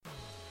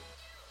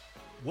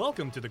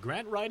Welcome to the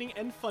Grant Writing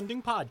and Funding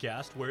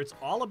Podcast, where it's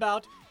all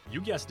about, you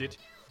guessed it,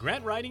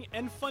 grant writing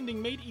and funding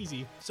made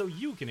easy so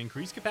you can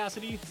increase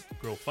capacity,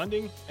 grow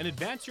funding, and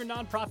advance your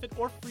nonprofit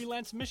or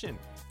freelance mission.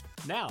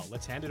 Now,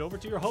 let's hand it over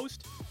to your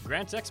host,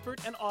 grants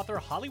expert and author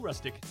Holly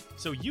Rustick,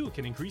 so you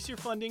can increase your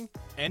funding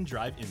and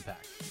drive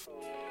impact.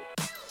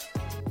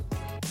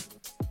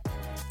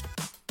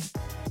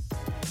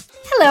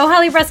 Hello,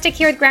 Holly Rustick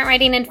here with Grant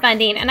Writing and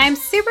Funding, and I'm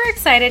super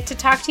excited to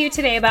talk to you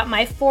today about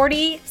my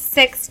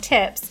 46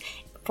 tips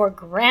for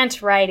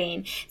grant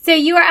writing. So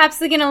you are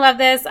absolutely going to love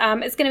this.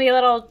 It's going to be a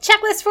little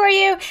checklist for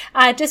you,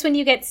 just when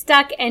you get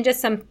stuck, and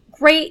just some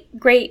great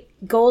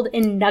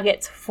golden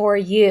nuggets for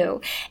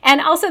you.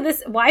 And also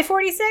this, why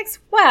 46?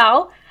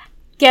 Well,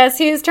 guess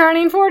who's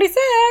turning 46?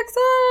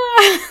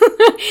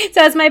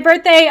 So it's my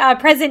birthday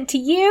present to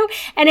you.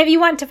 And if you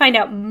want to find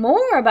out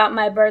more about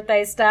my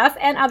birthday stuff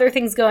and other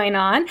things going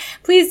on,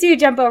 please do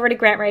jump over to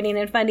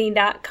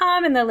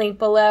grantwritingandfunding.com in the link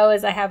below,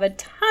 as I have a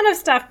ton of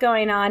stuff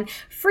going on,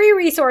 free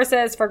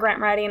resources for grant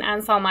writing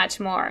and so much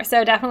more.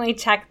 So definitely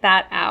check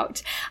that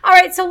out. All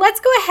right, so let's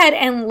go ahead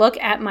and look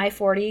at my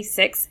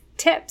 46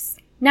 tips.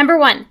 Number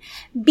 1,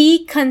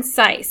 be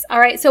concise.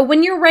 All right. So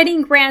when you're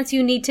writing grants,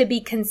 you need to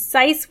be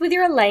concise with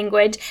your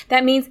language.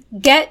 That means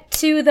get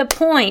to the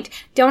point.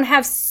 Don't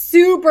have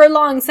super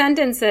long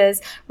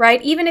sentences,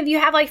 right? Even if you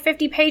have like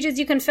 50 pages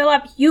you can fill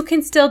up, you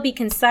can still be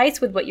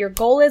concise with what your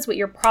goal is, what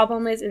your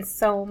problem is, and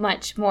so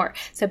much more.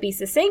 So be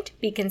succinct,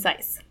 be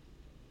concise.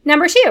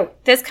 Number 2,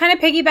 this kind of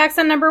piggybacks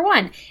on number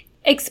 1.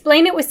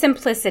 Explain it with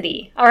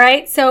simplicity. All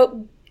right.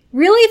 So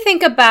really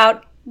think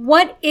about,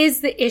 what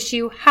is the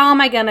issue? How am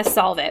I going to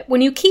solve it?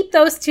 When you keep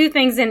those two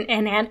things in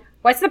hand,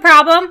 what's the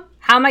problem?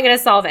 How am I going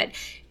to solve it?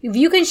 If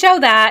you can show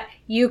that,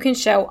 you can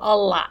show a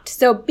lot.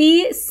 So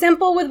be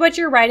simple with what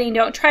you're writing.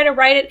 Don't try to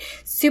write it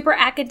super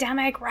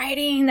academic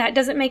writing that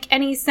doesn't make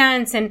any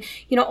sense, and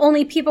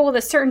only people with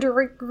a certain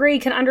degree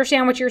can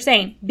understand what you're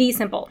saying. Be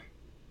simple.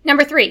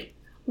 Number 3,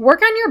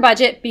 work on your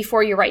budget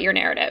before you write your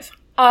narrative.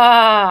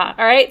 All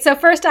right. So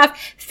first off,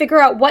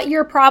 figure out what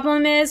your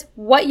problem is,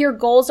 what your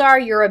goals are,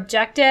 your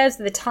objectives,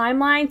 the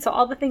timeline, so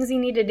all the things you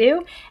need to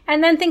do,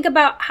 and then think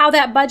about how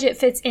that budget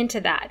fits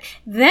into that.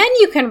 Then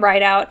you can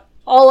write out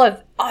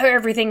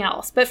everything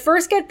else. But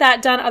first get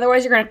that done.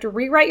 Otherwise, you're going to have to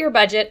rewrite your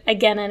budget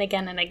again and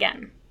again and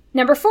again.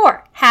 Number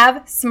 4,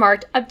 have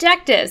SMART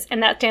objectives,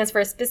 and that stands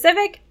for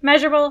specific,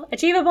 measurable,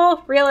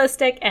 achievable,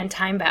 realistic, and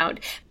time-bound.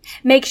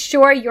 Make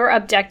sure your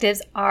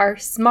objectives are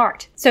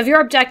SMART. So if your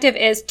objective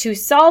is to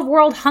solve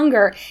world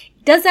hunger,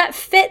 does that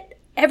fit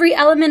every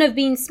element of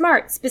being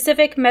SMART?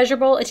 Specific,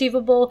 measurable,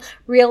 achievable,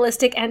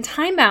 realistic, and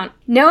time-bound?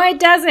 No, it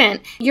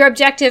doesn't. Your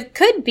objective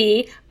could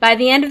be, by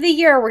the end of the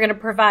year, we're going to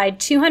provide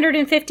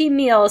 250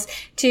 meals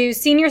to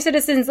senior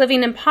citizens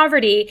living in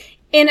poverty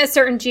in a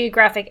certain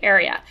geographic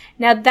area.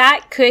 Now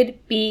that could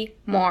be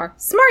more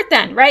SMART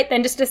then, right?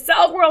 Than just to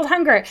solve world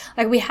hunger.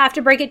 Like, we have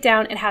to break it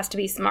down. It has to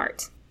be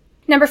SMART.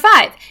 Number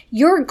 5,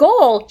 your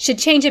goal should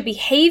change a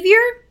behavior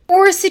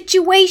or a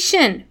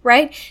situation,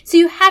 right? So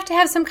you have to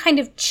have some kind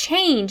of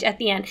change at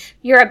the end.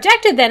 Your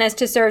objective then is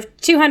to serve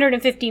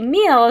 250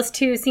 meals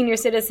to senior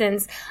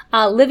citizens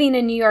living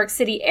in New York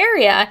City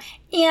area,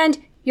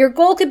 and your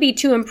goal could be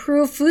to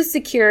improve food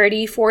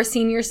security for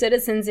senior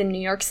citizens in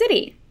New York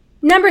City.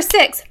 Number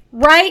 6,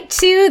 write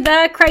to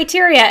the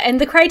criteria, and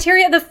the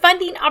criteria of the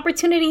funding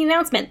opportunity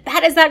announcement.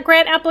 That is that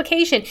grant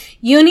application.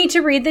 You need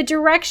to read the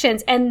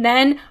directions and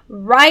then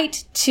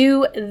write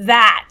to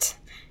that.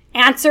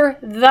 Answer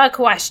the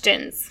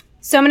questions.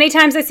 So many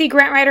times I see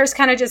grant writers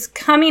kind of just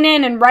coming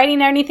in and writing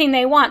anything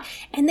they want,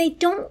 and they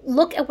don't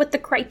look at what the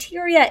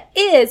criteria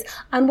is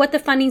on what the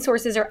funding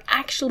sources are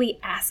actually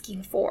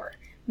asking for.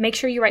 Make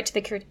sure you write to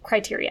the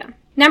criteria.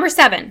 Number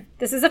 7,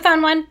 this is a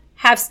fun one.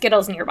 Have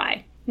Skittles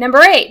nearby. Number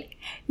 8,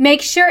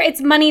 make sure it's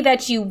money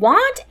that you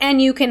want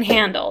and you can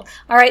handle.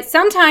 All right.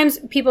 Sometimes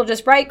people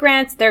just write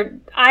grants, their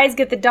eyes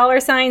get the dollar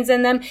signs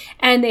in them,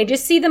 and they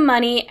just see the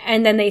money,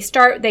 and then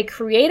they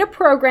create a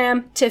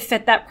program to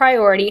fit that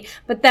priority,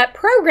 but that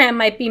program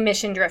might be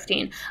mission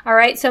drifting. All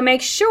right. So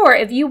make sure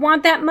if you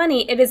want that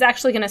money, it is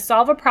actually going to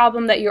solve a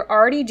problem that you're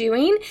already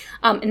doing,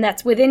 and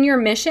that's within your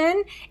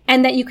mission,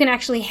 and that you can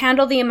actually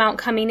handle the amount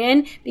coming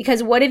in,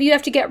 because what if you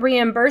have to get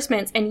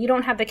reimbursements and you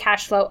don't have the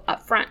cash flow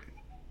up front?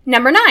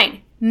 Number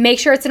 9, make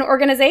sure it's an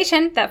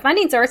organization, that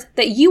funding source,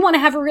 that you want to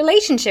have a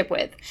relationship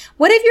with.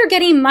 What if you're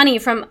getting money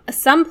from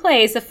some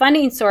place, a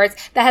funding source,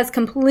 that has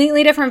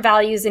completely different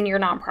values than your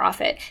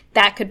nonprofit?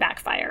 That could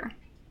backfire.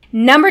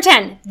 Number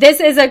 10, this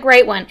is a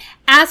great one.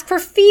 Ask for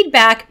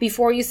feedback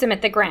before you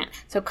submit the grant.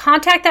 So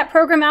contact that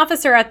program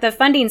officer at the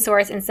funding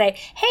source and say,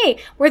 hey,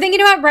 we're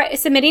thinking about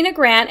submitting a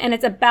grant, and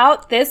it's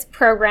about this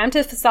program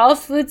to solve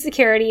food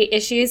security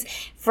issues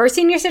for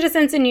senior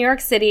citizens in New York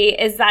City,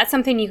 is that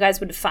something you guys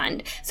would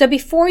fund? So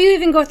before you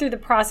even go through the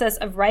process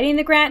of writing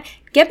the grant,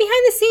 get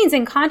behind the scenes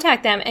and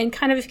contact them and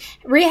kind of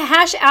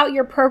rehash out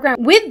your program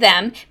with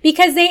them,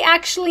 because they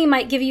actually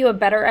might give you a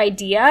better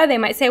idea. They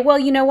might say, well,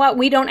 you know what?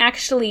 We don't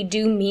actually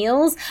do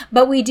meals,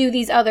 but we do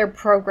these other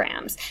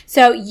programs.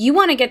 So you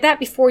want to get that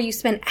before you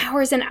spend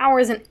hours and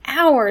hours and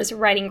hours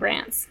writing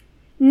grants.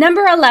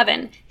 Number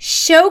 11,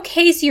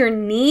 showcase your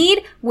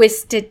need with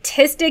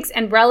statistics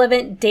and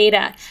relevant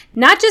data.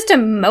 Not just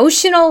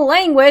emotional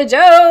language,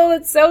 oh,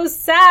 it's so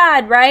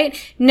sad, right?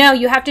 No,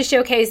 you have to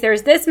showcase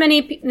there's this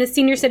many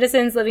senior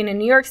citizens living in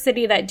New York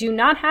City that do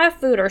not have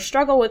food or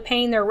struggle with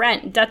paying their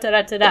rent,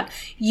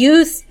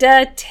 Use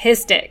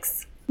statistics.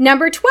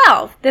 Number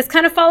 12, this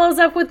kind of follows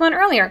up with one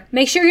earlier.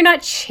 Make sure you're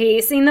not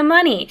chasing the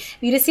money. If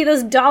you just see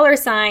those dollar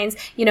signs,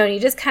 and you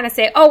just kind of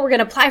say, oh, we're going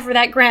to apply for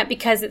that grant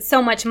because it's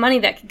so much money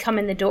that could come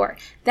in the door.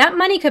 That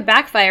money could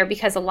backfire,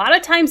 because a lot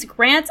of times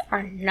grants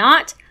are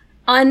not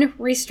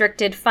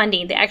unrestricted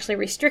funding. They actually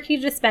restrict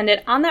you to spend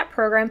it on that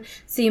program,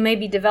 so you may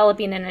be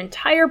developing an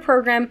entire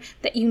program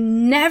that you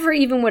never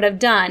even would have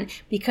done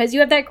because you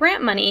have that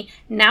grant money.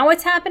 Now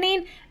what's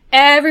happening?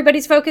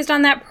 Everybody's focused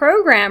on that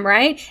program,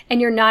 right? And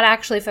you're not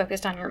actually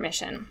focused on your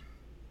mission.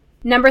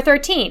 Number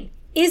 13,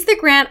 is the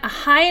grant a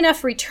high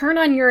enough return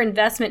on your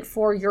investment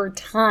for your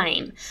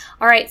time?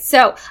 All right,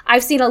 so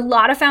I've seen a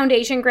lot of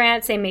foundation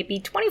grants. They may be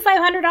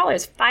 $2,500,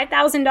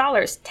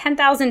 $5,000,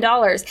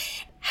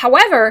 $10,000.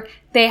 However,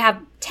 they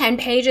have 10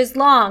 pages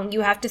long.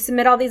 You have to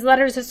submit all these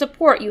letters of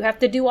support. You have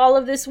to do all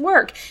of this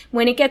work.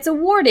 When it gets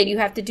awarded, you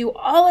have to do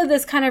all of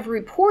this kind of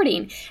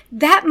reporting.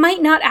 That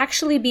might not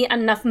actually be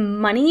enough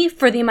money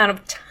for the amount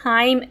of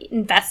time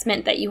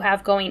investment that you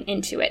have going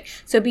into it.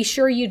 So be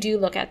sure you do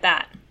look at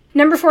that.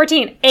 Number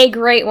 14, a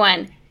great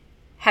one.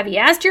 Have you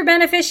asked your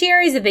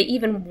beneficiaries if they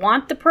even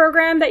want the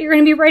program that you're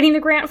going to be writing the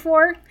grant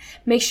for?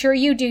 Make sure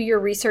you do your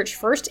research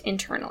first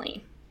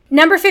internally.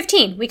 Number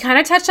 15, we kind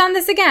of touched on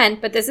this again,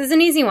 but this is an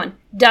easy one.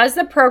 Does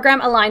the program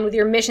align with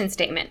your mission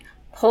statement?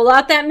 Pull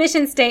out that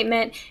mission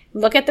statement,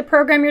 look at the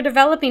program you're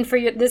developing for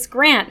this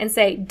grant and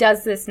say,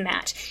 does this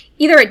match?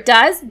 Either it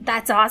does,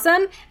 that's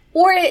awesome,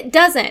 or it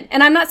doesn't.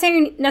 And I'm not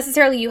saying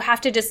necessarily you have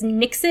to just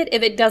nix it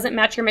if it doesn't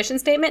match your mission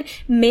statement.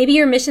 Maybe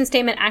your mission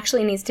statement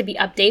actually needs to be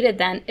updated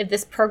then if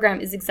this program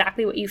is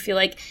exactly what you feel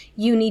like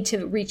you need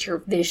to reach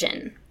your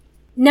vision.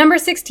 Number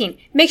 16,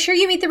 make sure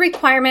you meet the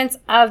requirements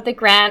of the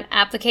grant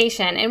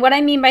application. And what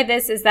I mean by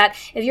this is that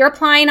if you're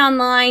applying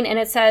online and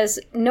it says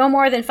no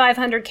more than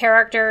 500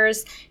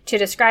 characters to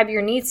describe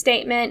your needs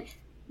statement,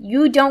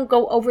 you don't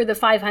go over the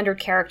 500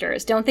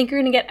 characters. Don't think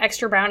you're going to get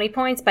extra brownie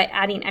points by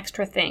adding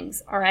extra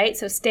things, all right?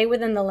 So stay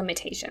within the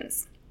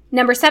limitations.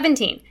 Number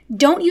 17,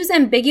 don't use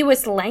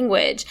ambiguous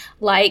language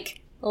like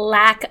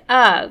lack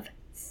of,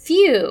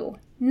 few,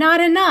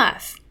 not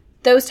enough.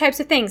 Those types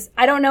of things.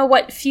 I don't know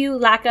what few,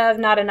 lack of,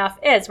 not enough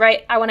is,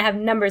 right? I want to have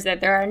numbers that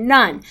there are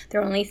none,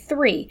 there are only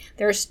 3,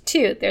 there's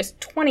 2, there's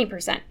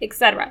 20%,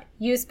 etc.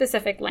 Use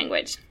specific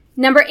language.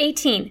 Number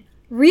 18,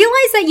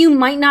 realize that you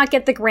might not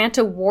get the grant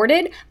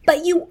awarded,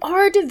 but you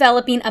are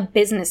developing a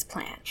business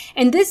plan.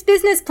 And this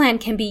business plan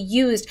can be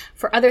used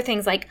for other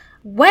things like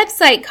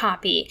website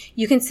copy.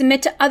 You can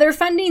submit to other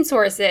funding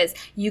sources.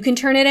 You can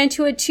turn it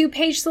into a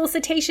 2-page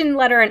solicitation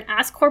letter and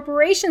ask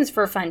corporations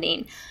for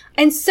funding.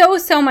 And so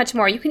much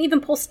more. You can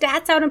even pull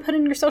stats out and put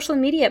in your social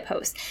media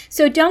posts.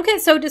 So don't get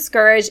so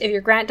discouraged if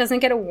your grant doesn't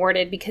get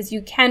awarded, because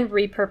you can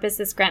repurpose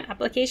this grant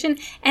application,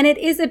 and it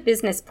is a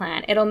business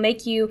plan. It'll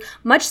make you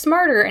much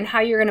smarter in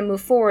how you're going to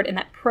move forward in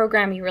that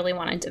program you really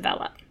want to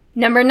develop.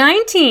 Number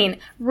 19,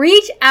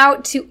 reach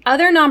out to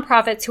other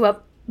nonprofits who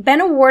have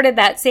been awarded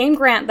that same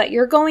grant that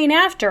you're going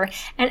after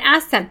and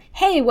ask them,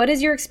 hey, what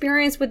is your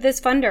experience with this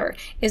funder?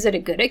 Is it a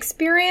good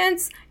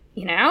experience?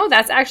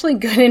 That's actually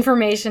good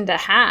information to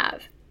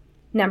have.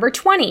 Number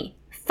 20,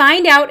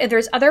 find out if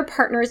there's other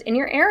partners in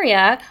your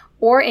area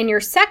or in your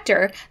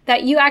sector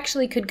that you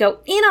actually could go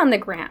in on the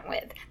grant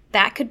with.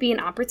 That could be an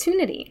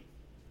opportunity.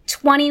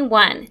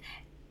 21,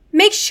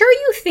 make sure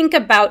you think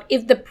about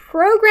if the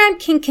program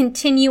can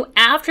continue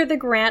after the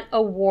grant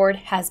award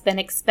has been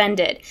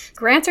expended.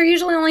 Grants are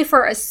usually only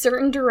for a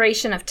certain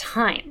duration of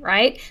time,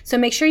 right? So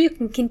make sure you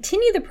can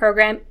continue the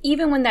program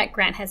even when that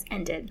grant has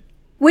ended.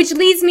 Which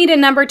leads me to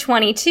number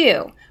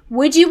 22.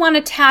 Would you want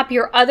to tap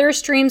your other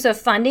streams of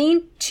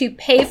funding to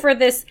pay for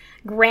this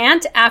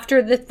grant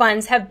after the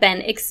funds have been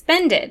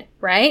expended,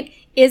 right?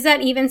 Is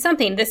that even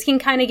something? This can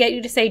kind of get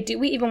you to say, do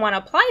we even want to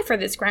apply for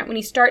this grant when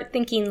you start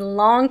thinking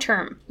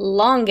long-term,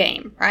 long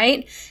game,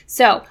 right?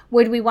 So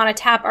would we want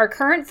to tap our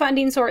current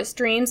funding source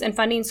streams and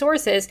funding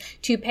sources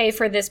to pay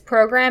for this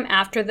program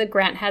after the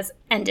grant has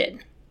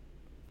ended?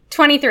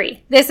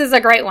 23. This is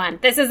a great one.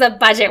 This is a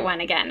budget one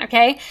again,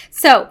 okay?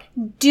 So,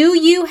 do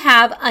you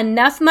have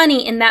enough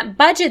money in that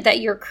budget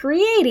that you're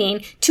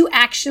creating to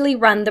actually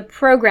run the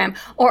program?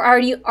 Or are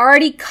you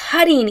already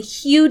cutting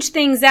huge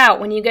things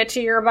out when you get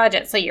to your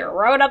budget? So you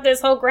wrote up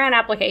this whole grant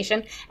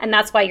application, and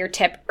that's why your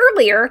tip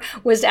earlier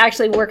was to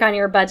actually work on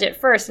your budget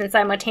first and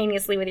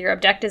simultaneously with your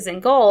objectives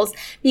and goals,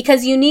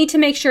 because you need to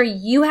make sure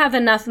you have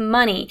enough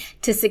money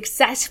to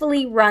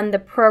successfully run the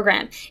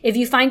program. If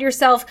you find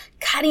yourself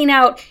cutting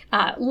out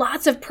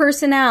lots of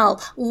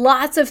personnel,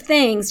 lots of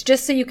things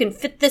just so you can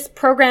fit this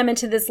program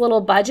into this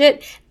little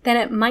budget, then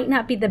it might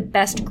not be the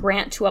best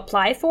grant to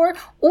apply for,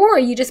 or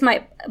you just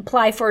might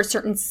apply for a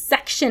certain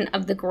section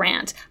of the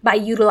grant by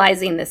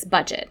utilizing this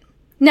budget.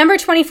 Number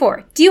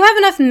 24, do you have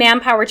enough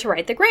manpower to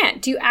write the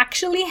grant? Do you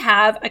actually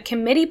have a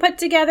committee put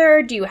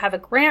together? Do you have a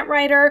grant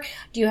writer?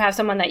 Do you have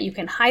someone that you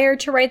can hire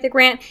to write the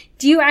grant?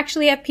 Do you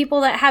actually have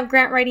people that have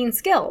grant writing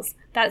skills?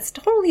 That's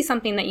totally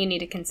something that you need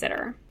to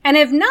consider. And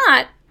if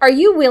not, are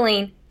you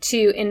willing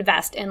to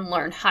invest and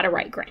learn how to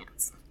write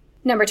grants?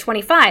 Number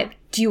 25,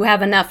 do you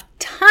have enough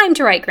time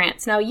to write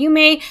grants? Now, you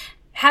may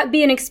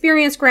be an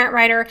experienced grant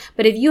writer,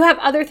 but if you have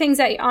other things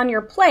on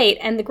your plate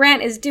and the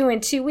grant is due in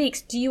 2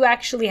 weeks, do you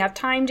actually have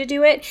time to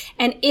do it?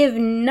 And if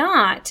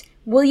not,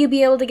 will you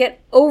be able to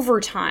get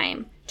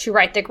overtime to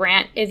write the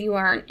grant if you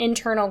are an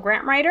internal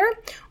grant writer,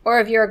 or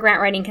if you're a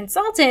grant writing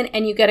consultant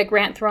and you get a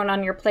grant thrown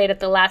on your plate at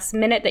the last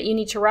minute that you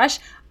need to rush?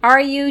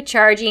 Are you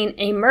charging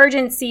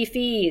emergency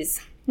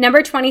fees?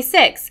 Number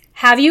 26,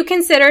 have you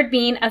considered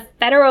being a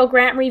federal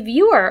grant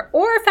reviewer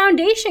or a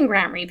foundation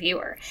grant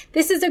reviewer?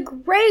 This is a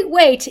great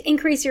way to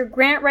increase your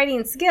grant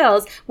writing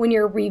skills when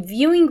you're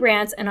reviewing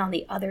grants and on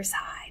the other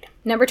side.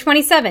 Number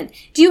 27,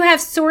 do you have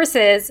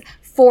sources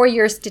for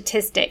your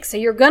statistics? So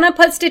you're going to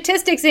put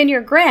statistics in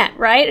your grant,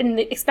 right? And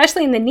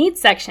especially in the needs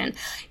section.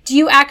 Do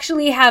you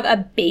actually have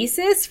a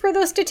basis for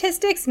those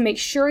statistics? Make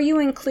sure you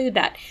include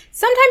that.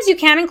 Sometimes you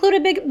can include a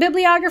big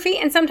bibliography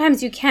and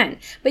sometimes you can,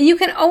 but you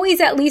can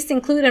always at least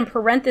include in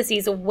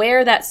parentheses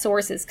where that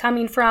source is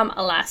coming from,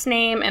 a last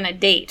name and a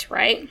date,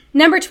 right?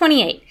 Number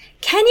 28,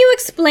 can you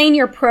explain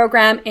your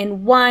program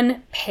in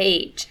 1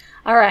 page?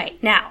 All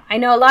right, now, I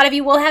know a lot of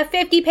you will have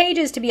 50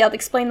 pages to be able to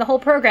explain the whole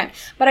program,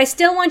 but I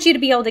still want you to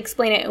be able to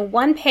explain it in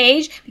 1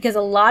 page because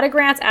a lot of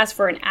grants ask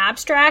for an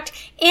abstract,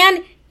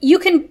 and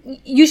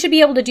you should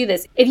be able to do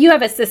this. If you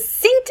have a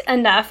succinct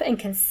enough and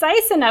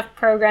concise enough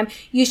program,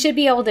 you should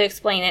be able to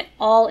explain it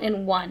all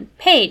in 1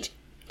 page.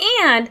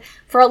 And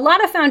for a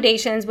lot of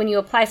foundations, when you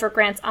apply for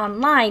grants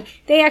online,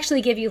 they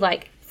actually give you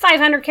like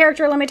 500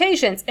 character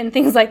limitations and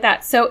things like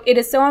that. So it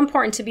is so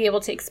important to be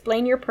able to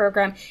explain your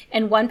program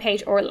in 1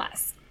 page or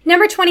less.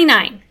 Number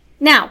 29.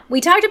 Now, we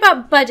talked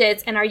about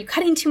budgets and are you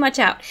cutting too much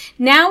out?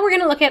 Now we're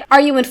going to look at,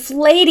 are you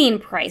inflating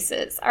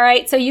prices? All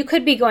right. So you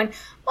could be going,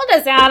 we'll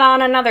just add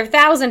on another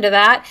 $1,000 to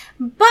that.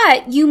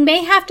 But you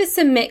may have to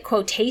submit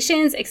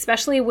quotations,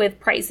 especially with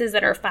prices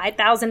that are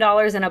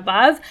 $5,000 and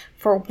above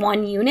for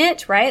 1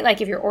 unit, right?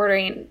 Like if you're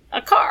ordering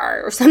a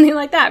car or something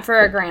like that for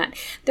a grant.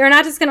 They're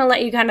not just going to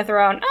let you kind of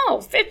throw out,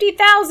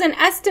 $50,000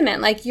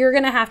 estimate. Like you're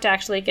going to have to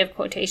actually give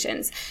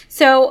quotations.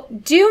 So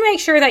do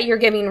make sure that you're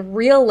giving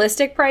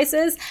realistic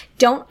prices.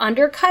 Don't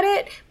undercut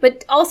it,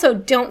 but also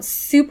don't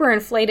super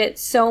inflate it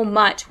so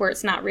much where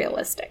it's not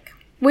realistic.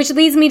 Which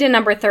leads me to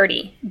number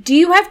 30. Do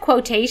you have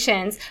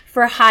quotations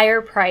for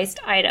higher priced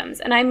items?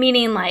 And I'm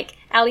meaning like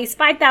at least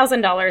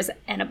 $5,000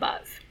 and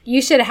above. You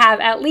should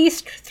have at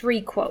least 3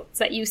 quotes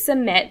that you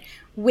submit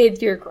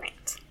with your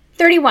grant.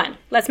 31.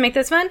 Let's make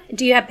this fun.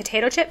 Do you have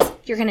potato chips?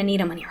 You're going to need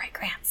them when you write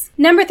grants.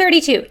 Number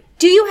 32.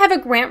 Do you have a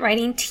grant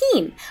writing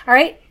team? All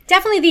right.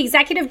 Definitely the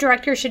executive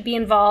director should be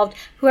involved,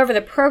 whoever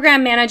the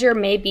program manager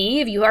may be,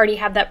 if you already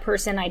have that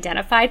person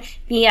identified.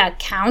 The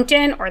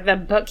accountant or the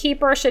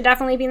bookkeeper should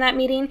definitely be in that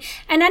meeting.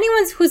 And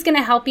anyone who's going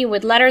to help you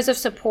with letters of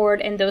support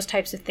and those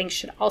types of things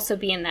should also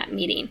be in that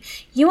meeting.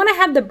 You want to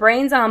have the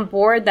brains on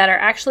board that are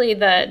actually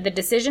the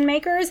decision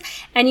makers,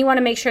 and you want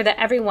to make sure that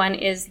everyone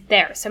is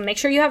there. So make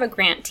sure you have a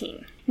grant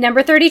team.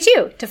 Number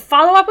 32, to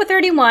follow up with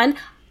 31,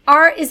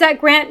 is that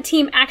grant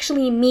team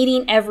actually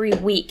meeting every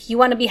week? You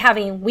want to be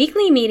having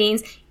weekly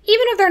meetings,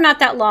 even if they're not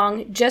that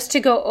long, just to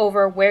go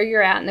over where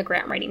you're at in the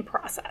grant writing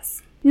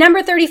process.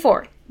 Number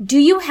 34, do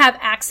you have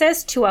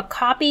access to a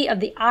copy of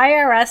the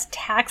IRS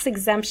tax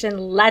exemption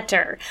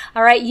letter?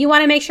 All right, you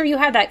want to make sure you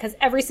have that because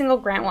every single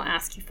grant will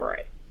ask you for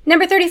it.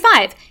 Number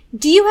 35,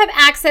 do you have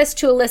access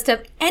to a list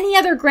of any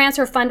other grants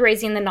or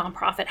fundraising the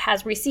nonprofit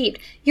has received?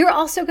 You're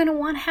also going to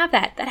want to have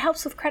that. That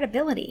helps with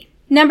credibility.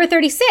 Number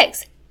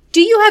 36, do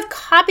you have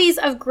copies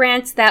of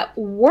grants that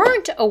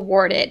weren't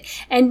awarded,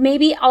 and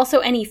maybe also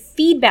any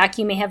feedback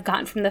you may have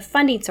gotten from the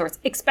funding source,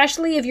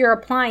 especially if you're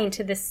applying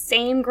to the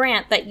same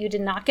grant that you did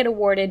not get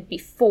awarded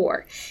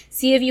before?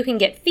 See if you can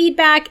get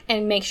feedback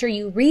and make sure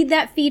you read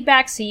that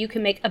feedback so you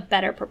can make a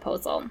better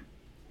proposal.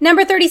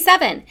 Number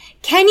 37,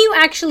 can you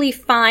actually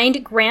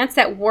find grants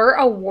that were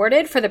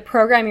awarded for the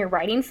program you're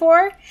writing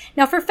for?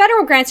 Now, for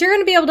federal grants, you're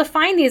going to be able to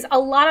find these a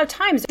lot of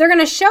times. They're going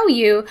to show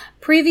you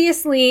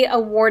previously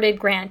awarded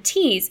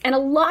grantees, and a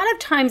lot of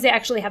times they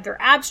actually have their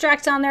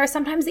abstracts on there.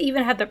 Sometimes they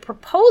even have the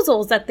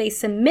proposals that they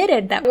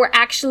submitted that were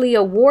actually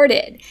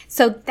awarded.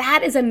 So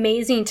that is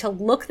amazing to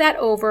look that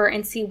over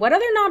and see what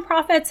other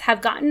nonprofits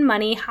have gotten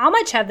money, how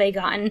much have they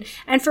gotten,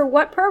 and for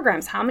what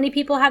programs, how many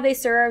people have they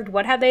served,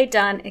 what have they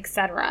done,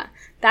 etc.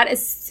 That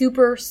is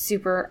super,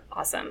 super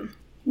awesome.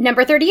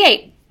 Number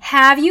 38.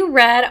 Have you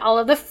read all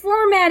of the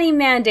formatting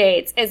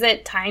mandates? Is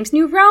it Times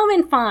New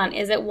Roman font?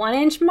 Is it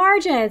 1-inch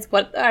margins?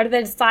 What are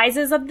the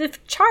sizes of the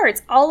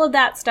charts? All of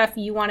that stuff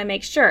you want to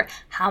make sure.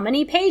 How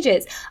many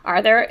pages?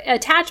 Are there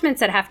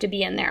attachments that have to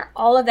be in there?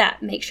 All of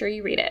that, make sure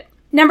you read it.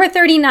 Number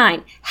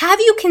 39,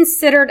 have you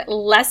considered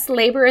less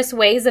laborious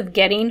ways of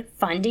getting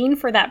funding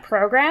for that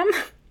program?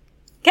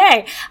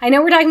 Okay, I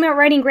know we're talking about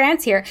writing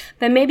grants here,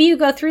 but maybe you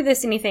go through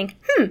this and you think,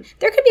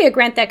 there could be a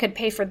grant that could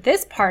pay for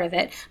this part of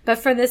it, but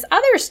for this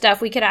other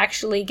stuff, we could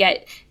actually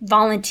get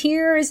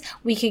volunteers,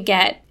 we could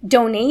get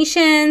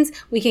donations,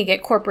 we could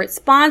get corporate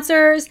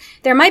sponsors.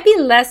 There might be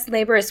less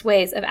laborious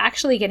ways of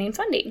actually getting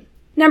funding.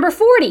 Number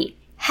 40,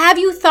 have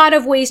you thought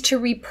of ways to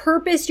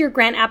repurpose your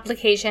grant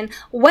application,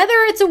 whether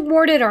it's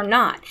awarded or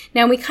not?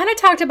 Now, we kind of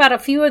talked about a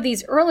few of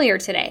these earlier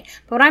today,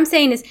 but what I'm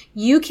saying is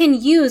you can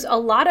use a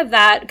lot of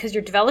that because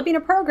you're developing a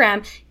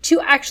program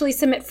to actually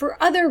submit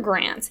for other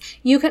grants.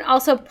 You can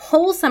also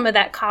pull some of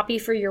that copy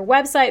for your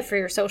website, for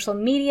your social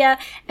media,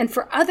 and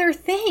for other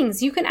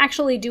things. You can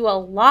actually do a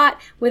lot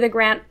with a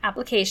grant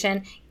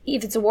application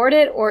if it's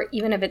awarded or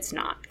even if it's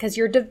not, because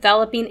you're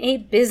developing a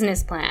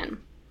business plan.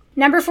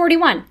 Number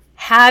 41.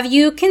 Have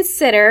you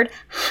considered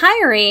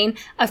hiring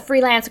a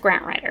freelance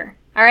grant writer?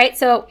 All right.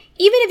 So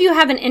even if you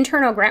have an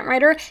internal grant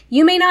writer,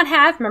 you may not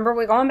have, remember,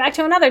 we're going back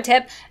to another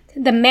tip,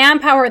 the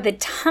manpower, the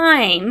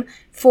time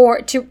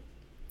to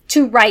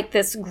write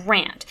this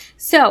grant.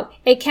 So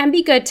it can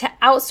be good to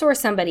outsource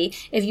somebody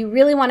if you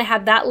really want to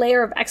have that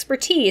layer of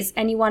expertise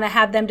and you want to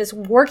have them just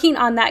working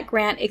on that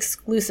grant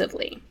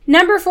exclusively.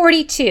 Number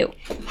 42,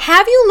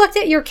 have you looked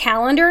at your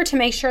calendar to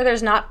make sure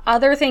there's not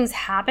other things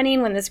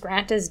happening when this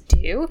grant is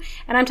due?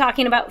 And I'm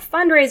talking about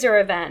fundraiser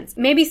events,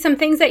 maybe some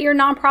things that your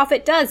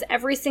nonprofit does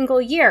every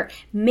single year.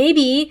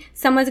 Maybe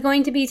someone's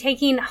going to be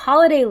taking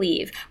holiday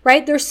leave,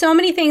 right? There's so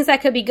many things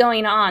that could be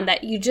going on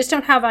that you just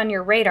don't have on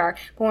your radar.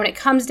 But when it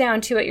comes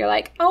down to it, you're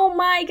like, oh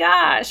my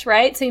gosh,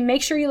 right? So you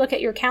make sure you look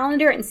at your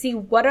calendar and see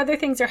what other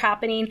things are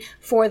happening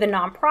for the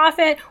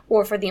nonprofit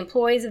or for the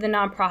employees of the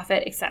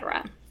nonprofit,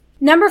 etc.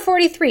 Number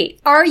 43,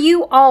 are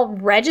you all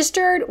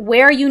registered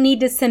where you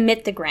need to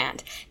submit the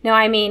grant? Now,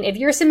 I mean, if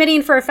you're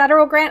submitting for a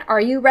federal grant, are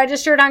you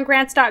registered on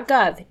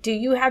grants.gov? Do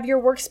you have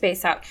your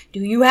workspace out? Do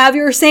you have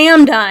your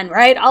SAM done,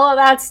 right? All of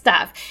that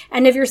stuff.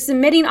 And if you're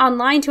submitting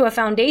online to a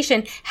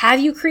foundation, have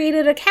you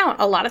created an account?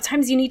 A lot of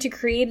times you need to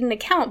create an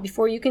account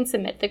before you can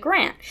submit the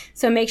grant.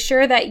 So make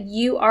sure that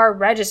you are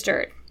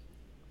registered.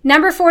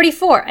 Number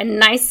 44, a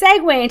nice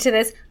segue into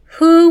this.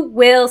 Who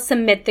will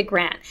submit the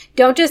grant?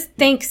 Don't just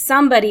think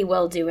somebody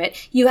will do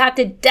it. You have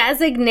to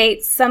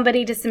designate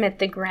somebody to submit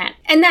the grant.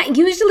 And that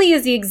usually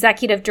is the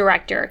executive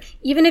director.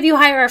 Even if you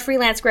hire a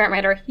freelance grant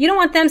writer, you don't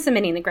want them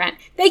submitting the grant.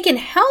 They can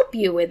help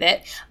you with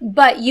it,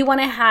 but you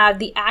want to have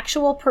the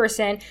actual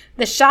person,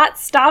 the shot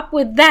stop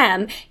with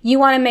them. You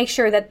want to make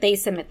sure that they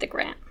submit the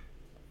grant.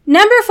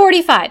 Number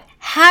 45,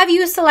 have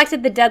you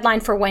selected the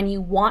deadline for when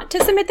you want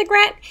to submit the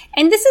grant?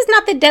 And this is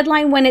not the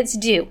deadline when it's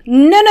due.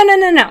 No.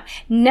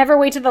 Never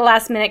wait to the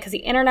last minute because the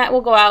internet will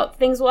go out,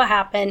 things will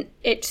happen.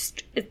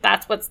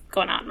 That's what's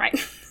going on, right?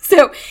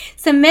 So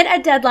submit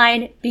a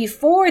deadline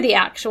before the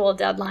actual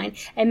deadline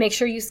and make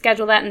sure you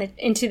schedule that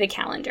into the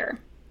calendar.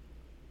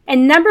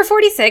 And number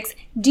 46,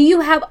 do you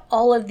have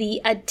all of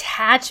the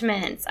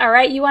attachments? All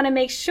right. You want to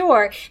make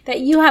sure that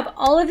you have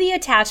all of the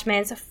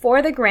attachments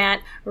for the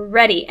grant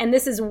ready. And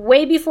this is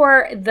way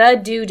before the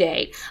due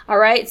date. All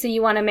right. So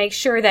you want to make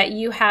sure that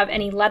you have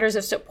any letters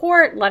of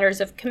support,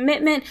 letters of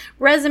commitment,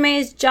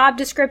 resumes, job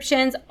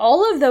descriptions,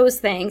 all of those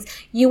things.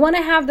 You want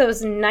to have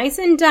those nice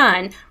and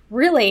done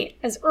really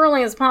as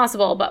early as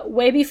possible, but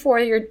way before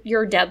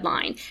your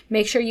deadline.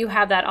 Make sure you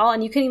have that all,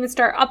 and you can even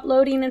start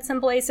uploading in some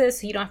places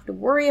so you don't have to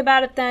worry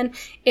about it then.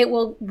 It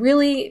will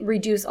really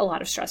reduce a lot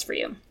of stress for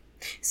you.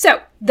 So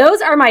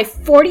those are my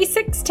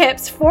 46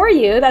 tips for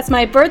you. That's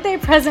my birthday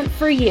present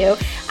for you.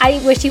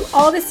 I wish you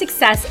all the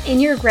success in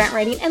your grant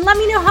writing, and let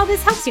me know how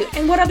this helps you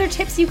and what other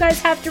tips you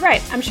guys have to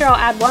write. I'm sure I'll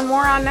add one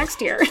more on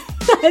next year.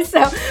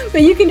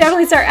 But you can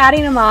definitely start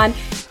adding them on.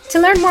 To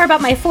learn more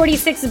about my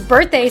 46th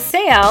birthday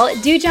sale,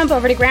 do jump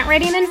over to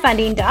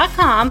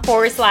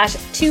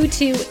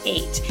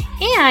grantwritingandfunding.com/228.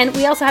 And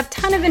we also have a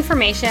ton of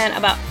information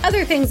about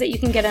other things that you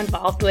can get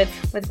involved with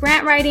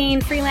grant writing,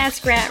 freelance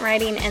grant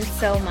writing, and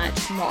so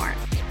much more.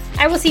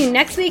 I will see you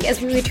next week as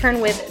we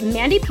return with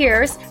Mandy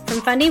Pierce from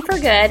Funding for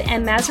Good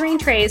and Mazarine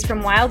Trays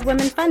from Wild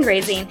Women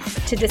Fundraising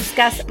to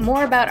discuss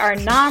more about our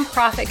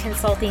nonprofit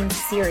consulting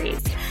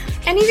series.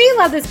 And if you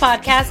love this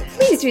podcast,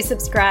 please do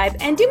subscribe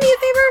and do me a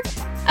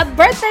favor, a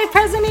birthday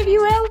present if you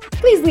will.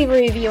 Please leave a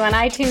review on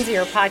iTunes or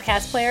your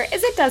podcast player,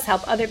 as it does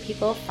help other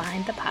people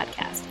find the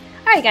podcast.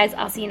 All right, guys,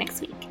 I'll see you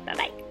next week.